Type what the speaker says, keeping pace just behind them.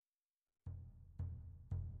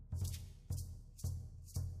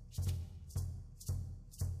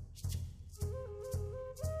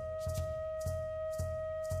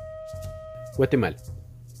Guatemala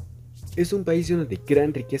es un país lleno de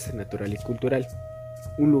gran riqueza natural y cultural,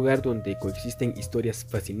 un lugar donde coexisten historias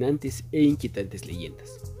fascinantes e inquietantes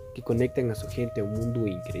leyendas que conectan a su gente a un mundo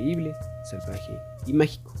increíble, salvaje y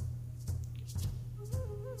mágico.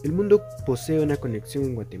 El mundo posee una conexión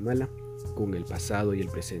en Guatemala con el pasado y el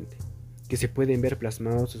presente, que se pueden ver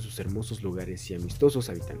plasmados en sus hermosos lugares y amistosos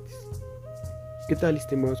habitantes. ¿Qué tal,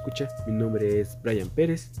 estimado escucha? Mi nombre es Brian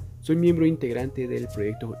Pérez, soy miembro integrante del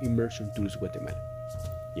proyecto Immersion Tours Guatemala.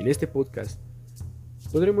 Y en este podcast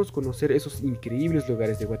podremos conocer esos increíbles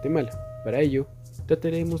lugares de Guatemala. Para ello,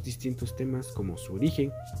 trataremos distintos temas como su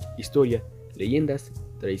origen, historia, leyendas,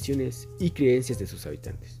 tradiciones y creencias de sus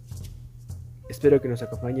habitantes. Espero que nos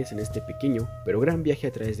acompañes en este pequeño pero gran viaje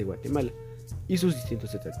a través de Guatemala y sus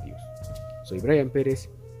distintos atractivos. Soy Brian Pérez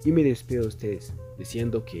y me despido de ustedes,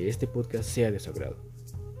 deseando que este podcast sea de su agrado.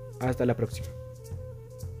 Hasta la próxima.